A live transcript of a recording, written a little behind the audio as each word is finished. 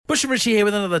Bush and Richie here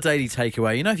with another daily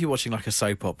takeaway. You know, if you're watching like a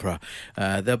soap opera,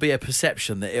 there'll be a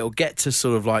perception that it'll get to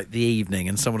sort of like the evening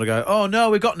and someone will go, oh no,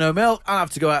 we've got no milk, I'll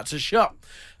have to go out to the shop.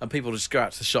 And people just go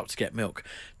out to the shop to get milk.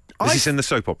 Is this in the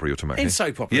soap opera you're talking about? In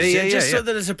soap operas, so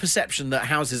that there's a perception that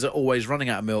houses are always running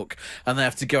out of milk and they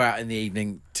have to go out in the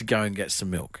evening to go and get some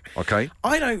milk. Okay.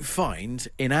 I don't find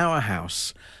in our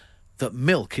house that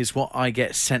milk is what I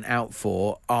get sent out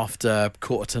for after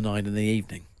 9:15 in the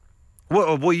evening.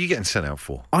 What are you getting sent out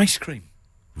for? Ice cream.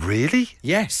 Really?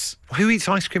 Yes. Who eats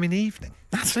ice cream in the evening?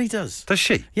 Natalie does. Does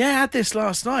she? Yeah, I had this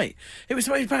last night. It was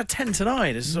about 10 to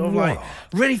 9. It's sort of like,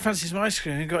 really fancy some ice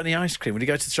cream. I haven't got any ice cream. Will you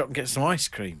go to the shop and get some ice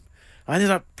cream? I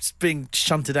ended up being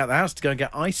shunted out the house to go and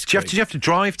get ice cream. Did you have to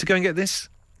drive to go and get this?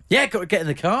 Yeah, got to get in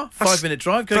the car, 5-minute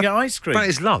drive, go and get ice cream. That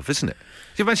is love, isn't it?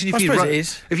 Do you imagine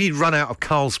if you'd run out of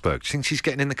Carlsberg, do you think she's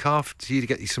getting in the car for you to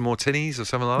get you some more tinnies or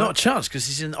something like that? Not a chance, because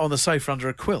he's on the sofa under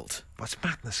a quilt. That's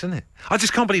madness, isn't it? I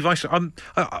just can't believe we've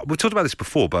talked about this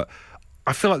before, but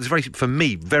I feel like there's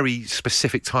very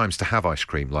specific times to have ice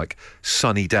cream, like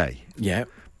sunny day. Yeah.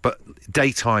 But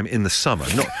daytime in the summer,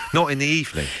 not in the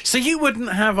evening. So you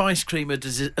wouldn't have ice cream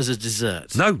as a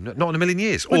dessert? No, not in a million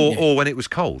years. Or when it was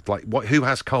cold. Like, who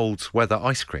has cold weather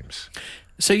ice creams?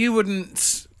 So you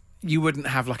wouldn't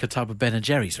have like a tub of Ben &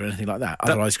 Jerry's or anything like that?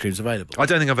 Other ice creams available? I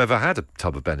don't think I've ever had a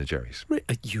tub of Ben & Jerry's.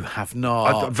 You have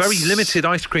not? Very limited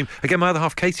ice cream. Again, my other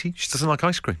half, Katie, she doesn't like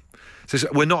ice cream. So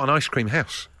we're not an ice cream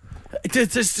house.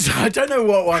 I don't know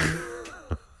what one...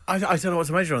 I don't know what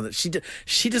to measure on that.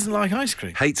 She doesn't like ice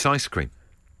cream. Hates ice cream.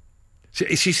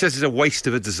 She says it's a waste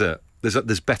of a dessert.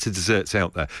 There's better desserts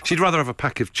out there. She'd rather have a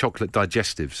pack of chocolate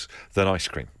digestives than ice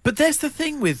cream. But there's the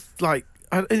thing with, like...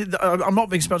 I'm not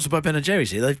being sponsored by Ben &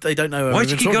 Jerry's here. They don't know... Why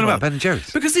do you keep going about Ben &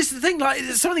 Jerry's? Because this is the thing, like,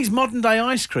 some of these modern-day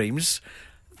ice creams,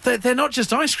 they're not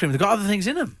just ice cream. They've got other things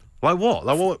in them. Like what?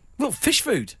 Well, fish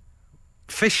food.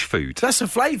 Fish food? That's a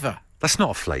flavour. That's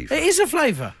not a flavour. It is a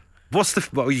flavour.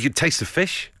 You can taste the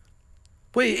fish?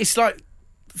 Well, it's like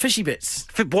fishy bits.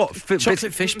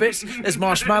 Chocolate fish bits. There's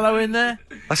marshmallow in there.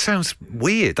 That sounds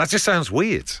weird. That just sounds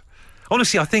weird.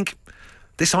 Honestly, I think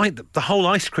the whole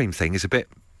ice cream thing is a bit,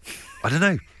 I don't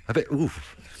know, a bit, ooh.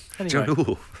 Anyway,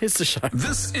 here's the show.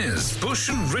 This is Bush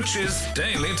and Rich's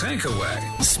Daily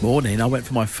Takeaway. This morning, I went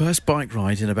for my first bike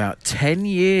ride in about 10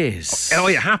 years. Oh,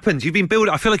 it happened.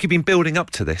 I feel like you've been building up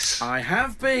to this. I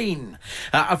have been.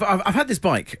 I've had this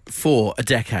bike for a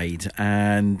decade,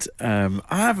 and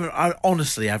I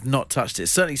honestly have not touched it.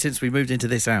 Certainly since we moved into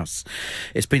this house.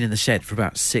 It's been in the shed for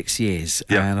about 6 years.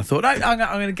 Yeah. And I thought, I'm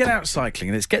going to get out cycling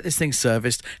and let's get this thing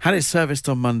serviced. Had it serviced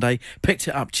on Monday, picked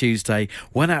it up Tuesday,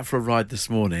 went out for a ride this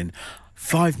morning.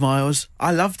 5 miles.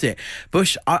 I loved it.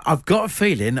 Bush, I've got a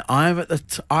feeling I'm at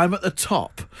the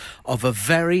top of a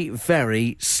very,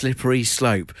 very slippery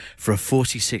slope for a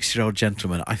 46-year-old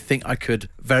gentleman. I think I could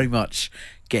very much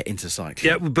get into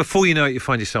cycling. Yeah, before you know it, you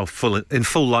find yourself in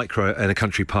full lycra in a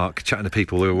country park, chatting to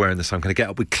people who are wearing the same kind of get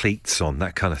up with cleats on,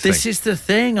 that kind of thing. This is the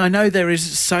thing. I know there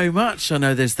is so much. I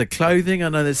know there's the clothing. I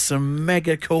know there's some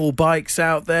mega cool bikes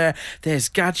out there. There's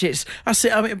gadgets.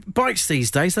 Bikes these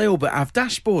days, they all but have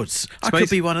dashboards. I could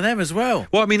be one of them as well.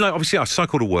 Well, I mean, like, obviously I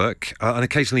cycle to work and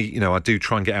occasionally, I do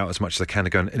try and get out as much as I can to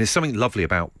go, and there's something lovely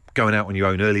about going out on your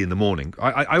own early in the morning.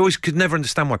 I always could never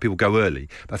understand why people go early,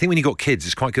 but I think when you've got kids,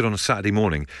 it's quite good on a Saturday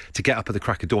morning to get up at the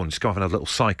crack of dawn and just go off and have a little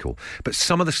cycle. But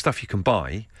some of the stuff you can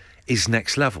buy is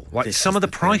next level. Like some of the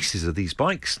prices of these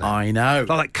bikes now. I know.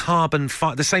 Like carbon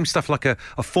fiber, the same stuff like a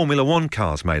Formula One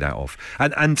car's made out of.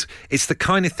 And it's the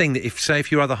kind of thing that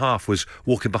if your other half was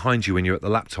walking behind you when you're at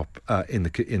the laptop in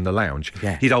the lounge,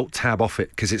 you'd alt tab off it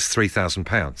because it's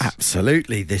 £3,000.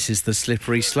 Absolutely. This is the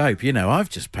slippery slope. I've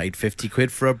just paid 50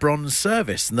 quid for a bronze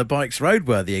service and the bike's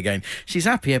roadworthy again. She's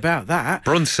happy about that.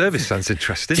 Bronze service sounds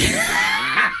interesting.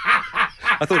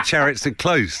 I thought Chariots had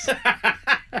closed.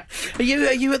 Are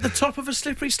you at the top of a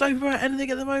slippery slope about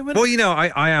anything at the moment? Well,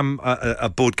 I am a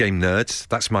board game nerd.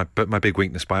 That's my big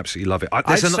weakness, but I absolutely love it.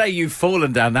 I'd say you've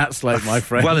fallen down that slope, my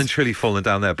friend. Well and truly fallen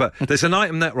down there. But there's an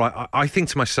item that, right, I think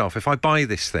to myself, if I buy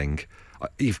this thing,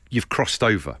 you've crossed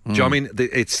over. Do you know what I mean?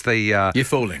 It's the... You're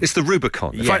falling. It's the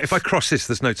Rubicon. Yes. If I cross this,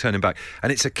 there's no turning back.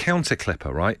 And it's a counter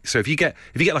clipper, right? So if you get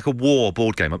like a war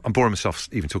board game, I'm boring myself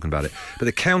even talking about it, but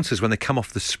the counters, when they come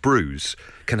off the sprues,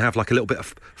 can have like a little bit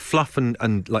of fluff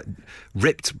and like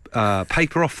ripped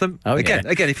paper off them. Oh, again,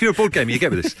 if you're a board gamer, you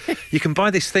get with this. You can buy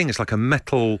this thing. It's like a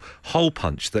metal hole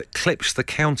punch that clips the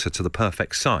counter to the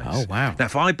perfect size. Oh, wow. Now,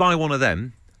 if I buy one of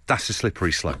them, That's a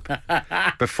slippery slope.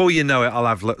 Before you know it, I'll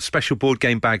have special board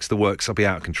game bags, the works. I'll be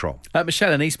out of control.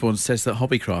 Michelle in Eastbourne says that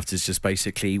Hobbycraft is just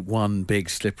basically one big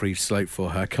slippery slope for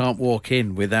her. Can't walk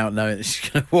in without knowing that she's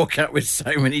going to walk out with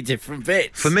so many different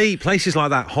bits. For me, places like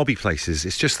that, hobby places,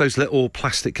 it's just those little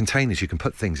plastic containers you can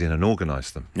put things in and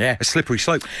organise them. Yeah. A slippery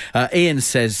slope. Ian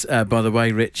says, by the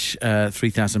way, Rich,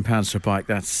 £3,000 for a bike,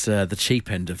 that's the cheap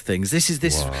end of things. This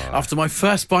is after my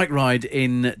first bike ride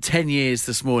in 10 years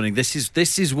this morning. This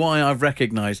is why I've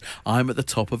recognised I'm at the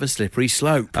top of a slippery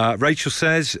slope. Rachel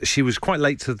says she was quite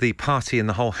late to the party and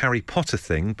the whole Harry Potter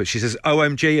thing, but she says,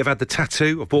 OMG, I've had the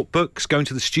tattoo, I've bought books, going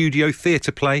to the studio,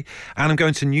 theatre play, and I'm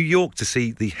going to New York to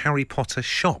see the Harry Potter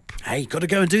shop. Hey, got to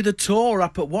go and do the tour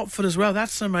up at Watford as well.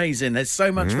 That's amazing. There's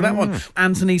so much for that one.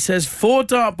 Anthony says 4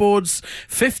 dartboards,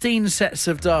 15 sets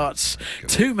of darts,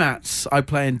 2 mats. I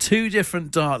play in 2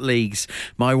 different dart leagues.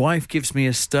 My wife gives me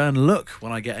a stern look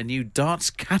when I get a new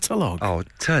darts catalogue. Oh,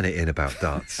 turn it in about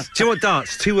darts. Do you know what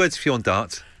darts? 2 words for you on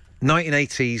darts.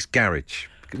 1980s garage.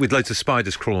 With loads of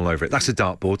spiders crawling over it. That's a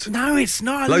dartboard. No, it's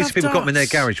not. Loads of people got them in their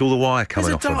garage, all the wire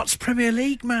coming off them. them. There's a darts Premier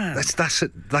League, man.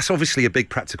 That's obviously a big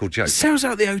practical joke. Sells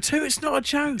out the O2. It's not a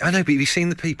joke. I know, but have you seen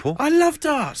the people? I love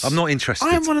darts. I'm not interested.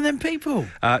 I am one of them people.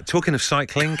 Talking of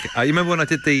cycling, you remember when I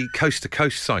did the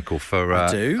coast-to-coast cycle for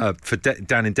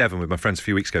down in Devon with my friends a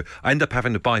few weeks ago? I ended up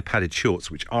having to buy padded shorts,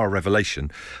 which are a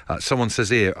revelation. Someone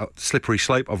says here, slippery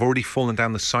slope, I've already fallen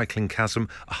down the cycling chasm,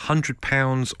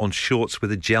 £100 on shorts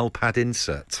with a gel pad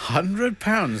insert.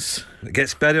 £100? It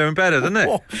gets better and better, doesn't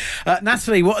it?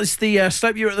 Natalie, what is the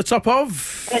slope you're at the top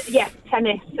of? Yes,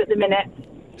 tennis at the minute.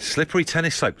 Slippery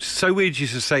tennis slope. So weird you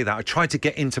should say that. I tried to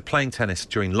get into playing tennis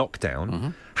during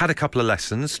lockdown, had a couple of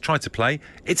lessons, tried to play.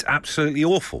 It's absolutely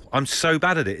awful. I'm so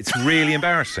bad at it. It's really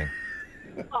embarrassing.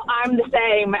 I'm the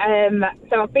same.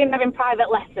 So I've been having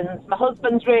private lessons. My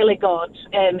husband's really good.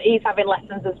 He's having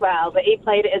lessons as well, but he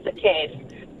played it as a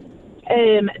kid.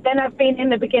 Then I've been in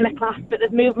the beginner class, but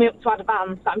they've moved me up to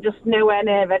advanced. I'm just nowhere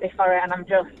near ready for it, and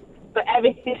but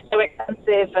everything's so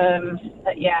expensive.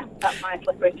 Yeah, that's my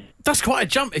slippery. That's quite a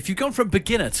jump. If you've gone from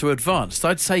beginner to advanced,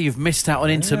 I'd say you've missed out on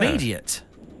intermediate.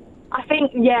 I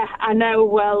think, yeah, I know.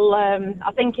 Well,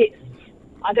 I think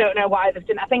I don't know why they've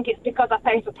done it. I think it's because I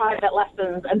pay for private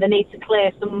lessons and they need to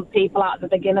clear some people out of the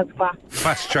beginners class.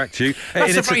 Fast-tracked you.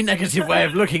 That's a very negative way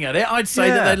of looking at it. I'd say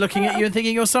that they're looking at you and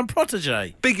thinking you're some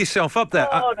protege. Big yourself up there.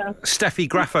 Oh, no. Steffi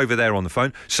Graff over there on the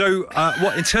phone. So,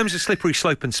 what in terms of slippery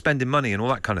slope and spending money and all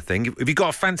that kind of thing, have you got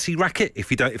a fancy racket,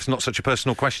 if it's not such a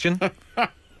personal question?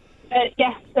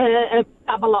 Yes, a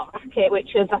Avalok racket,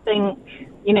 which is, I think,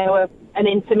 an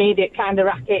intermediate kind of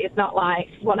racket. It's not like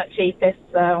one at cheapest.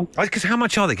 So, because how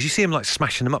much are they? Because you see him like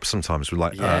smashing them up sometimes with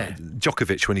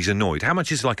Djokovic when he's annoyed. How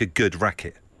much is like a good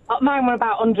racket? Mine were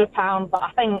about £100, but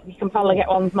I think you can probably get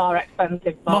ones more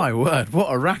expensive. But... My word, what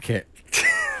a racket!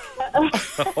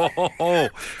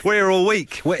 We're all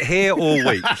week. We're here all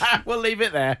week. We'll leave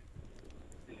it there.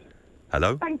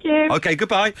 Hello? Thank you. Okay,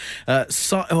 goodbye. I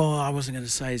wasn't going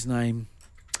to say his name.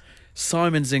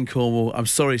 Simon's in Cornwall. I'm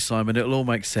sorry, Simon. It'll all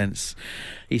make sense.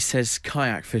 He says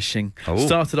kayak fishing. Oh.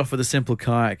 Started off with a simple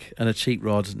kayak and a cheap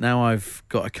rod. Now I've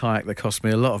got a kayak that cost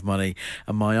me a lot of money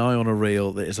and my eye on a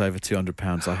reel that is over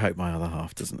 £200. I hope my other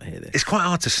half doesn't hear this. It's quite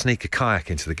hard to sneak a kayak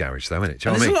into the garage, though, isn't it? Do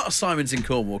you know what I There's mean? a lot of Simons in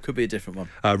Cornwall. Could be a different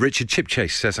one. Richard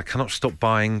Chipchase says, I cannot stop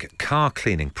buying car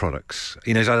cleaning products.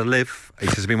 He knows how to live. He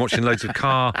says he's been watching loads of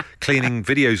car cleaning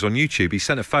videos on YouTube. He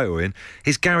sent a photo in.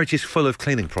 His garage is full of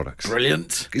cleaning products.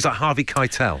 Brilliant. He's like Harvey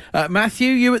Keitel.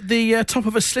 Matthew, you at the top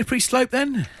of a slippery slope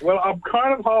then? Well, I'm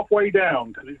kind of halfway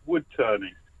down because it's wood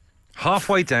turning.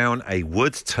 Halfway down a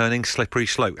wood-turning slippery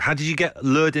slope. How did you get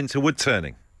lured into wood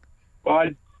turning?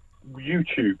 By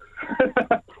YouTube.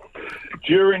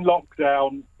 During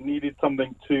lockdown, needed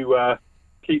something to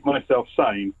keep myself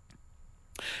sane.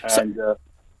 And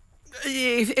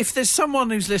if there's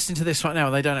someone who's listening to this right now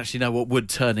and they don't actually know what wood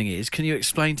turning is, can you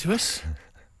explain to us?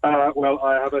 well,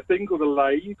 I have a thing called a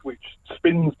lathe, which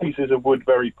spins pieces of wood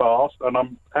very fast, and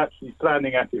I'm actually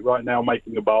standing at it right now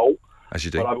making a bowl. As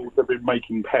you do. But I've also been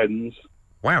making pens.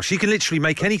 Wow, so you can literally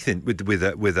make anything with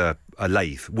a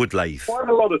lathe, wood lathe. Quite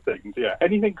a lot of things, yeah.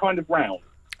 Anything kind of round.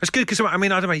 That's good, because, I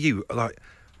mean, I don't know you, like,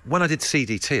 when I did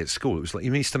CDT at school, it was like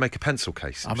you used to make a pencil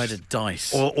case. I made a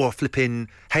dice. Or a flipping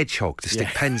hedgehog to stick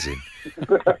pens in.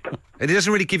 And it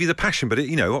doesn't really give you the passion, but,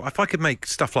 if I could make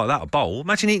stuff like that, a bowl,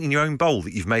 imagine eating your own bowl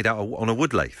that you've made out on a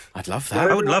wood lathe. I'd love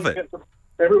that. I would love it.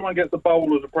 Everyone gets a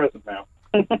bowl as a present now.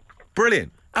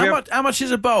 Brilliant. How much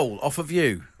is a bowl off of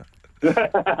you?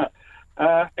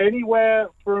 Anywhere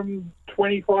from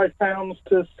 £25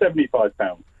 to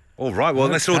 £75. All right, well,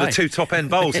 let's order 2 top-end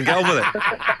bowls and get on with it.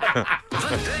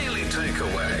 The Daily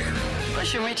Takeaway.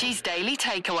 Bush and Richie's Daily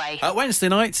Takeaway. Wednesday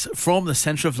night from the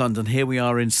centre of London. Here we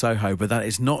are in Soho, but that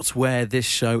is not where this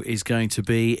show is going to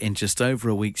be in just over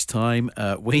a week's time.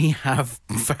 We have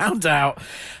found out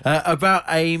about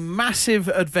a massive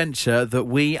adventure that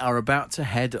we are about to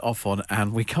head off on,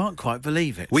 and we can't quite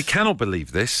believe it. We cannot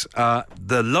believe this.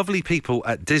 The lovely people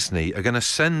at Disney are going to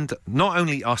send not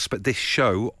only us, but this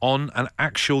show on an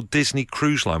actual Disney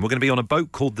cruise line. We're going to be on a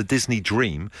boat called the Disney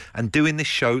Dream and doing this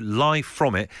show live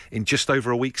from it in just over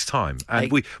a week's time.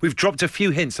 And we've dropped a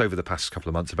few hints over the past couple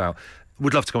of months about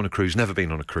would love to go on a cruise, never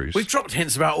been on a cruise. We've dropped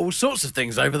hints about all sorts of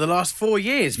things over the last 4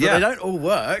 years, but they don't all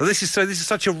work. Well, this is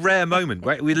such a rare moment.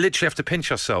 We literally have to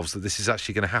pinch ourselves that this is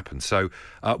actually going to happen. So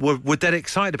we're dead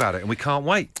excited about it, and we can't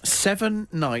wait.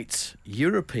 7-night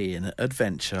European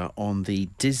adventure on the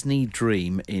Disney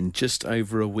Dream in just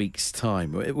over a week's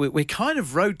time. We're kind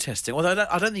of road testing. Although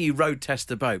I don't think you road test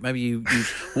a boat. Maybe you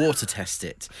water test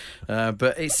it.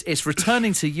 But it's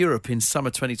returning to Europe in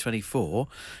summer 2024.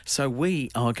 So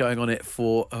we are going on it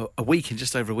for a week, in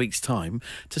just over a week's time,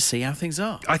 to see how things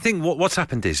are. I think what's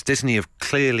happened is Disney have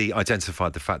clearly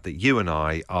identified the fact that you and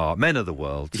I are men of the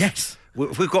world. Yes.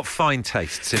 We've got fine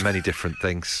tastes in many different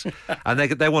things, and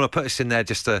they want to put us in there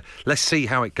just to let's see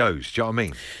how it goes. Do you know what I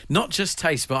mean? Not just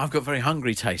taste, but I've got very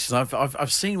hungry tastes.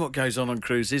 I've seen what goes on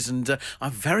cruises, and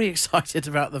I'm very excited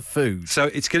about the food. So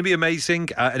it's going to be amazing,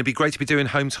 and it'd be great to be doing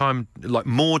home time, like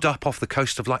moored up off the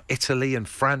coast of like Italy and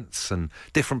France and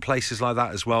different places like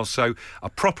that as well. So a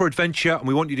proper adventure, and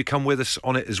we want you to come with us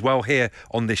on it as well here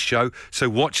on this show. So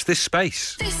watch this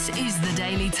space. This is the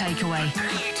Daily Takeaway.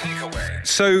 Daily Takeaway.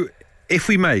 So, if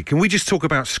we may, can we just talk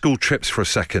about school trips for a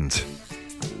second?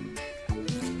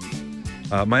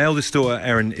 My eldest daughter,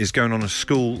 Erin, is going on a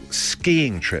school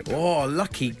skiing trip. Oh,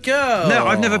 lucky girl. No,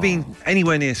 I've never been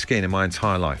anywhere near skiing in my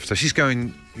entire life. So she's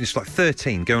going, it's like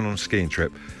 13, going on a skiing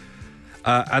trip.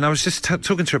 And I was just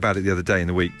talking to her about it the other day in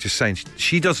the week, just saying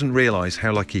she doesn't realise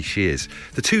how lucky she is.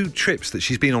 The 2 trips that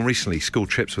she's been on recently, school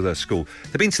trips with her school,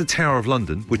 they've been to the Tower of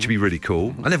London, which would be really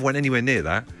cool. I never went anywhere near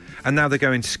that. And now they're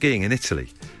going skiing in Italy.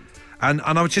 And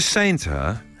I was just saying to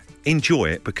her, enjoy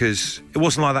it, because it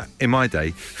wasn't like that in my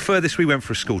day. Furthest we went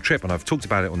for a school trip, and I've talked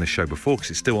about it on this show before because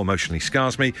it still emotionally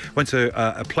scars me, went to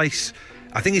a place,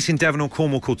 I think it's in Devon or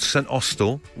Cornwall, called St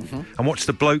Austell, and watched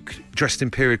the bloke dressed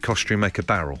in period costume make a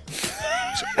barrel.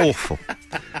 It's awful.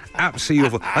 Absolutely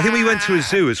awful. I think we went to a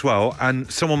zoo as well,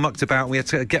 and someone mucked about and we had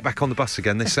to get back on the bus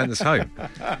again. They sent us home.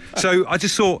 So I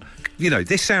just thought,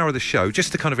 this hour of the show,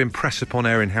 just to kind of impress upon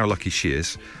Erin how lucky she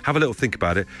is, have a little think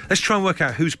about it. Let's try and work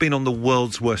out who's been on the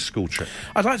world's worst school trip.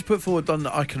 I'd like to put forward one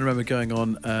that I can remember going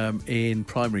on in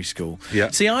primary school. Yeah.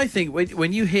 See, I think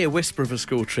when you hear whisper of a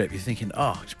school trip, you're thinking,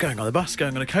 it's going on the bus,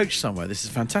 going on a coach somewhere. This is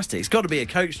fantastic. It's got to be a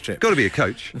coach trip. Got to be a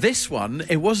coach. This one,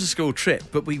 it was a school trip,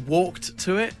 but we walked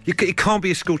to it. It can't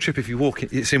be a school trip if you walk.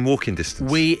 It's in walking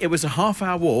distance. It was a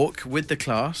half-hour walk with the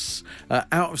class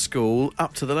out of school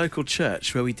up to the local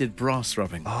church where we did brass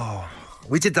rubbing. Oh,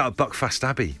 we did that at Buckfast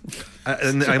Abbey,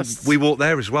 and we walked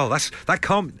there as well. That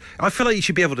can't. I feel like you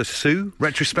should be able to sue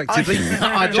retrospectively.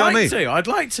 I'd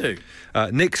like to.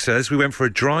 Nick says we went for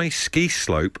a dry ski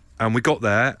slope. And we got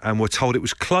there and were told it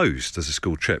was closed as a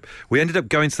school trip. We ended up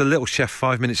going to the Little Chef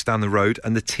 5 minutes down the road,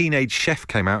 and the teenage chef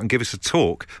came out and gave us a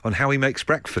talk on how he makes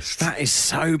breakfast. That is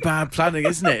so bad planning,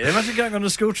 isn't it? Imagine going on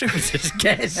a school trip and just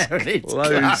get there and it's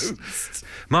closed.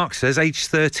 Mark says, age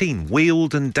 13,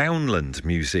 Weald and Downland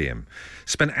Museum.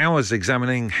 Spent hours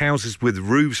examining houses with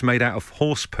roofs made out of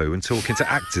horse poo and talking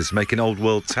to actors making old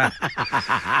world tap.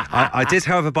 I did,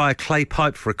 however, buy a clay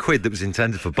pipe for £1 that was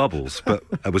intended for bubbles, but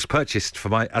it was purchased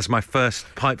as my first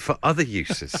pipe for other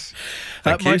uses.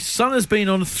 My son has been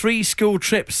on 3 school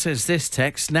trips, says this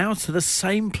text, now to the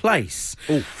same place.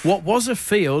 Oof. What was a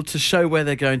field to show where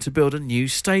they're going to build a new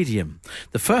stadium.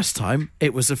 The first time,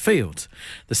 it was a field.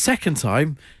 The second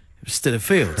time, it was still a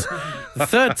field. The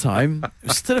third time, it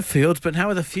was still a field, but now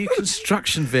with a few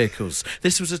construction vehicles.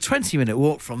 This was a 20-minute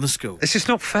walk from the school. It's just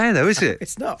not fair, though, is it?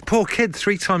 It's not. Poor kid,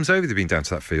 3 times over they've been down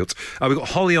to that field. We've got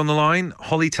Holly on the line.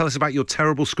 Holly, tell us about your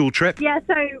terrible school trip. Yeah,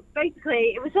 so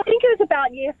basically, I think it was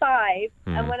about year 5,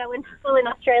 and when I went to school in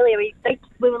Australia,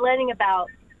 we were learning about,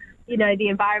 the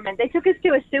environment. They took us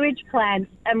to a sewage plant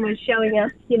and was showing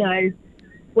us,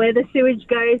 where the sewage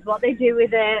goes, what they do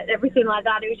with it, everything like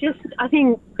that. It was just, I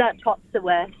think that tops the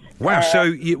worst. Wow, so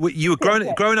you were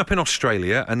growing up in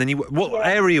Australia, and then what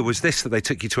area was this that they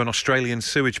took you to an Australian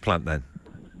sewage plant then?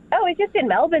 Oh, it was just in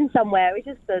Melbourne somewhere. It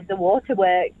was just the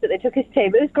waterworks that they took us to.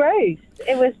 But it was gross.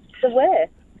 It was the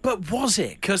worst. But was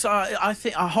it? Because I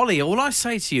think, Holly, all I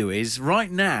say to you is right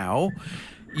now,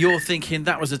 you're thinking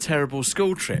that was a terrible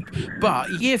school trip. But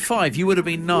year 5, you would have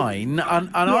been 9,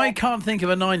 and I can't think of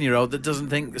a 9-year-old that doesn't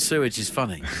think sewage is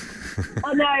funny.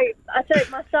 I know. I thought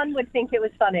my son would think it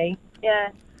was funny. Yeah.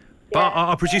 But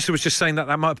our producer was just saying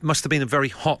that must have been a very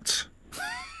hot,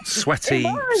 sweaty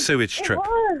sewage trip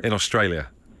in Australia.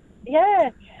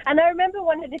 Yeah. And I remember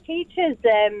one of the teachers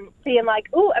being like,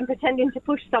 "Oh," and pretending to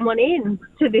push someone in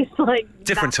to this, like...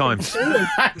 Different times.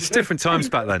 It's different times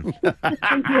back then.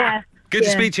 Yeah. Good to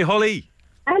speak to you, Holly.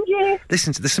 And you.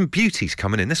 Listen, there's some beauties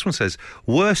coming in. This one says,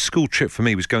 worst school trip for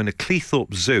me was going to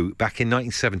Cleethorpes Zoo back in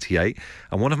 1978,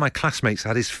 and one of my classmates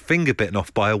had his finger bitten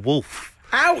off by a wolf.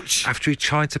 Ouch! After he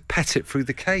tried to pet it through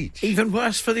the cage. Even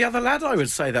worse for the other lad, I would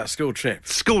say, that school trip.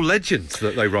 School legends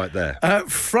that they write there.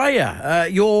 Freya,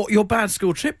 your bad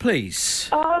school trip, please.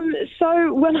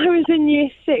 So when I was in year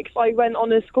 6, I went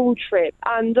on a school trip,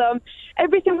 and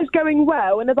everything was going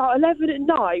well. And about 11 at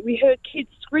night, we heard kids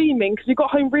screaming because we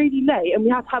got home really late, and we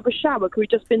had to have a shower because we'd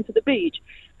just been to the beach.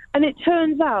 And it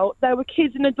turns out there were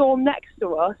kids in a dorm next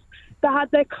to us that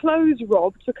had their clothes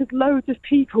robbed because loads of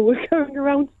people were going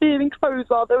around stealing clothes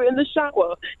while they were in the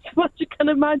shower. So as you can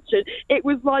imagine, it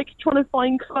was like trying to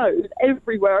find clothes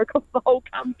everywhere across the whole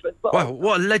campus. Wow,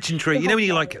 what a legendary... You know when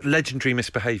you like legendary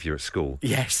misbehaviour at school?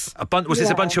 Yes. Was this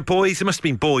a bunch of boys? It must have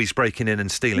been boys breaking in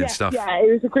and stealing stuff. Yeah,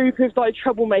 it was a group of like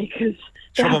troublemakers.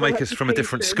 Troublemakers from a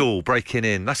different school breaking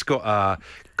in. That's got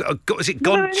is it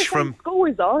Gonch from school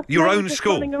is us. Your own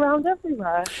school? Running around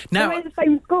everywhere. Now, we're in the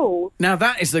same school. Now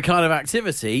that is the kind of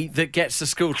activity that gets the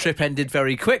school trip ended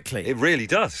very quickly. It really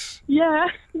does. Yeah.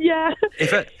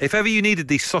 If ever you needed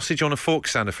the sausage on a fork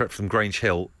sound effect from Grange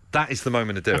Hill, that is the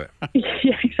moment to do it.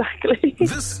 Yeah, exactly.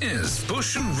 This is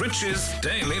Bush and Rich's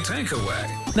Daily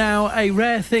Takeaway. Now, a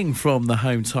rare thing from the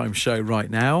Home Time Show right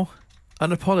now.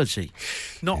 An apology.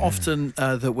 Not often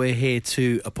that we're here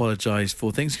to apologise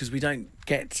for things because we don't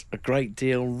get a great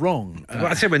deal wrong. Well,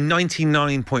 I'd say we're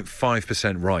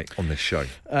 99.5% right on this show.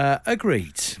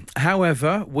 Agreed.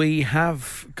 However, we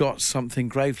have got something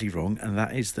gravely wrong, and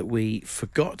that is that we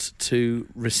forgot to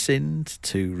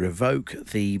revoke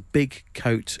the big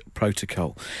coat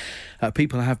protocol.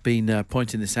 People have been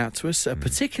pointing this out to us,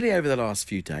 particularly over the last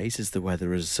few days as the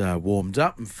weather has warmed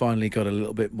up and finally got a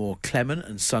little bit more clement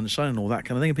and sunshine and all that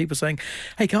kind of thing. And people saying,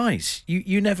 hey guys,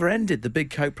 you never ended the big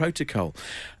coat protocol.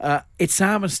 It's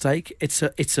our mistake.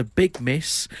 It's a big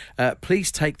miss.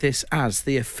 Please take this as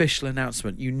the official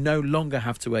announcement. You no longer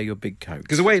have to wear your big coat.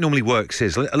 Because the way it normally works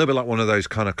is a little bit like one of those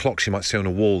kind of clocks you might see on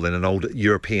a wall in an old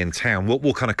European town.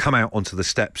 We'll kind of come out onto the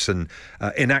steps and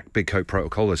enact big coat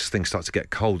protocol as things start to get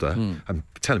colder. I'm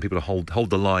telling people to hold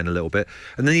the line a little bit.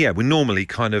 And then, we normally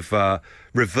kind of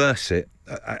reverse it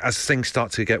as things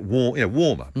start to get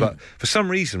warmer. But for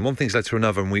some reason, one thing's led to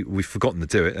another and we've forgotten to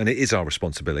do it, and it is our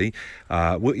responsibility.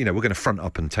 We're going to front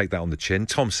up and take that on the chin.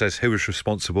 Tom says, who is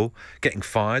responsible? Getting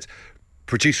fired.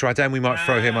 Producer Adam, we might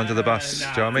throw him under the bus. Do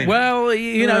you know what I mean? Well,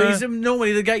 he's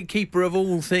normally the gatekeeper of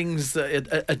all things,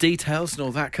 details and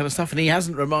all that kind of stuff, and he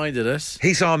hasn't reminded us.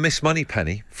 He's our Miss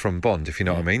Moneypenny from Bond, if you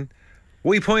know what I mean.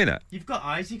 What are you pointing at? You've got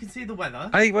eyes, you can see the weather.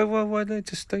 Hey, well,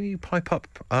 just don't you pipe up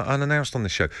unannounced on the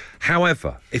show.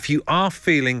 However, if you are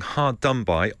feeling hard done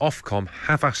by, Ofcom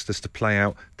have asked us to play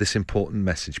out this important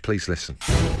message. Please listen.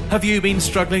 Have you been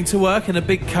struggling to work in a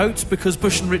big coat because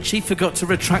Bush and Richie forgot to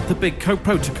retract the big coat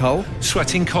protocol?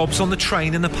 Sweating cobs on the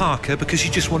train in the Parker because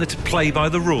you just wanted to play by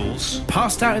the rules?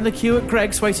 Passed out in the queue at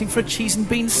Greg's waiting for a cheese and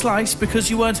bean slice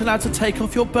because you weren't allowed to take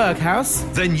off your Berghaus?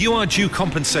 Then you are due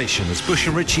compensation, as Bush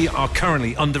and Richie are currently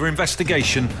under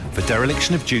investigation for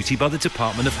dereliction of duty by the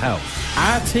Department of Health.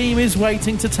 Our team is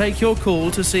waiting to take your call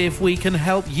to see if we can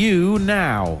help you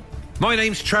now. My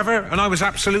name's Trevor, and I was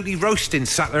absolutely roasting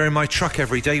sat there in my truck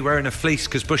every day wearing a fleece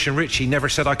because Bush and Richie never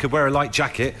said I could wear a light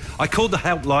jacket. I called the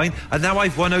helpline, and now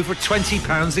I've won over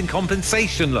 £20 in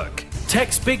compensation, look.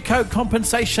 Text Big Coat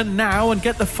compensation now and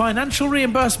get the financial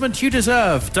reimbursement you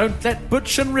deserve. Don't let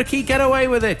Butch and Ricky get away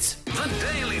with it. The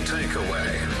Daily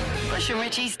Takeaway. Bush and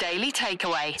Richie's Daily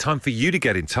Takeaway. Time for you to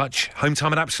get in touch.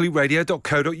 Hometime at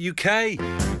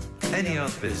absoluteradio.co.uk. Any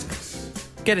other business?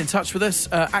 Get in touch with us.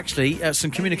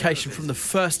 Some communication from the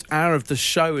first hour of the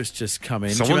show has just come in.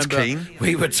 Someone's Do you remember keen.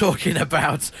 We were talking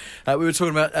about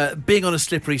being on a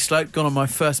slippery slope. Gone on my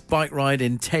first bike ride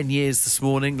in 10 years this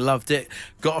morning. Loved it.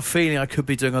 Got a feeling I could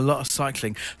be doing a lot of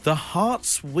cycling. The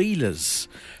Hearts Wheelers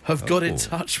have got in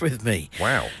touch with me.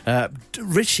 Wow.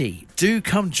 Richie, do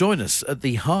come join us at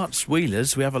the Hearts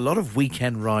Wheelers. We have a lot of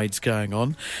weekend rides going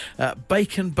on.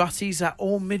 Bacon butties at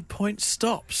all midpoint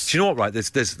stops. Do you know what, right?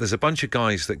 There's a bunch of guys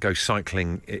guys that go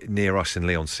cycling near us in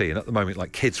Leigh-on-Sea, and at the moment,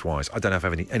 like kids-wise, I don't have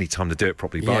any time to do it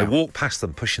properly, but I walk past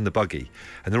them pushing the buggy,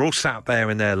 and they're all sat there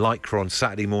in their lycra on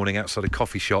Saturday morning outside a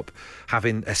coffee shop,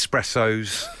 having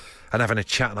espressos and having a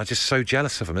chat, and I'm just so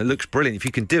jealous of them. It looks brilliant. If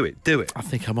you can do it, do it. I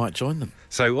think I might join them.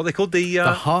 So what are they called? The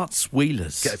Hearts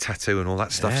Wheelers. Get a tattoo and all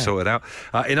that stuff sorted out.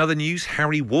 In other news,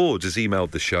 Harry Ward has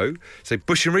emailed the show. So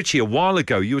Bush and Richie, a while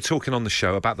ago, you were talking on the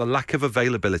show about the lack of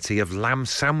availability of lamb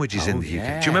sandwiches in the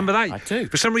UK. Do you remember that? I do.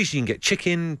 For some reason, you can get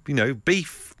chicken,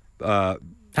 beef,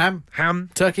 ham,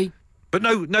 turkey. But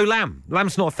no lamb.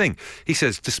 Lamb's not a thing. He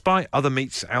says, despite other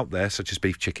meats out there, such as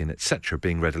beef, chicken, etc.,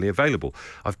 being readily available.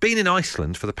 I've been in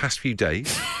Iceland for the past few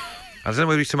days. I don't know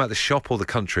whether he's talking about the shop or the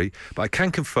country, but I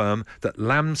can confirm that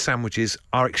lamb sandwiches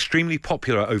are extremely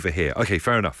popular over here. OK,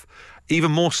 fair enough.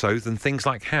 Even more so than things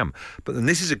like ham. But then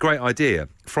this is a great idea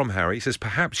from Harry. He says,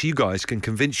 perhaps you guys can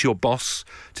convince your boss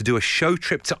to do a show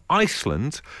trip to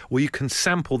Iceland where you can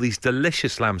sample these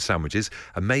delicious lamb sandwiches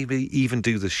and maybe even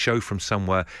do the show from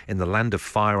somewhere in the land of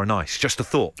fire and ice. Just a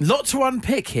thought. Lot to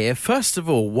unpick here. First of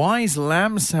all, why is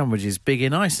lamb sandwiches big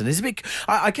in Iceland? Is it big?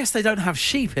 I guess they don't have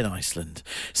sheep in Iceland.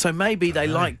 So maybe they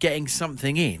like getting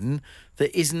something in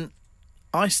that isn't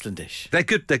Icelandish. They're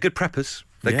good preppers.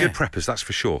 They're good preppers, that's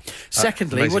for sure.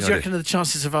 Secondly, what do you reckon are the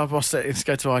chances of our boss letting us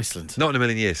go to Iceland? Not in a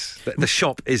million years. The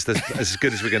shop is as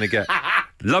good as we're going to get.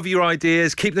 Love your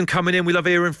ideas. Keep them coming in. We love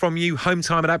hearing from you.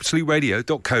 Hometime at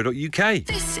absoluteradio.co.uk.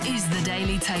 This is the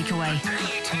Daily Takeaway.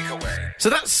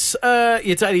 So that's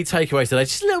your daily takeaway today.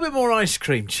 Just a little bit more ice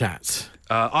cream chat.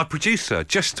 Our producer,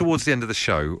 just towards the end of the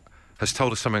show, has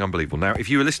told us something unbelievable. Now, if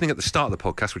you were listening at the start of the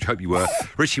podcast, which I hope you were,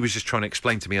 Richie was just trying to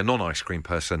explain to me, a non-ice cream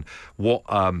person, what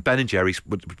Ben & Jerry's,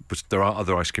 there are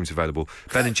other ice creams available,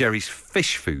 Ben & Jerry's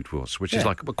fish food was, which is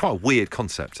like quite a weird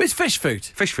concept. But it's fish food.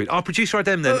 Fish food. Our producer,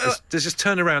 Adem, then, has just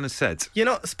turned around and said... You're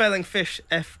not spelling fish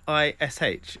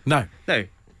F-I-S-H? No. No,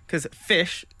 because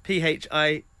Fish,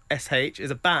 P-H-I-S-H,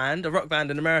 is a band, a rock band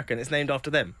in America, and it's named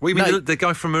after them. What, you mean the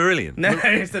guy from Marillion? No,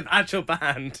 it's an actual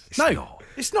band. It's not.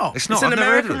 It's not. It's not. It's I've an never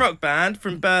heard of American them. rock band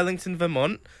from Burlington,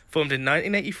 Vermont, formed in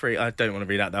 1983. I don't want to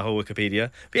read out that whole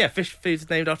Wikipedia. But yeah, fish food's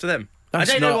named after them. I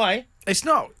don't know why. It's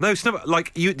not. No, it's not.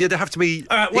 Like, there have to be...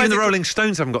 All right, why even is the it- Rolling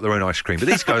Stones haven't got their own ice cream, but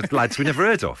these guys, lads, we never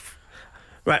heard of.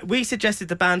 Right, we suggested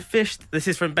the band Fish. This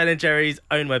is from Ben & Jerry's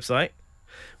own website.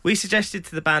 We suggested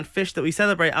to the band Fish that we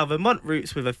celebrate our Vermont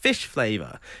roots with a fish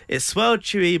flavour. It's swirled,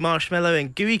 chewy, marshmallow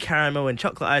and gooey caramel and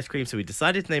chocolate ice cream, so we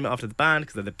decided to name it after the band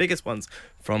because they're the biggest ones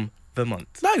from Vermont.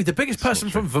 No, the biggest person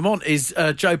from Vermont is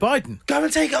Joe Biden. Go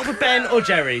and take it up with Ben or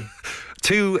Jerry.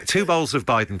 Two bowls of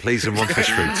Biden, please, and one fish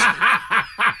fruit.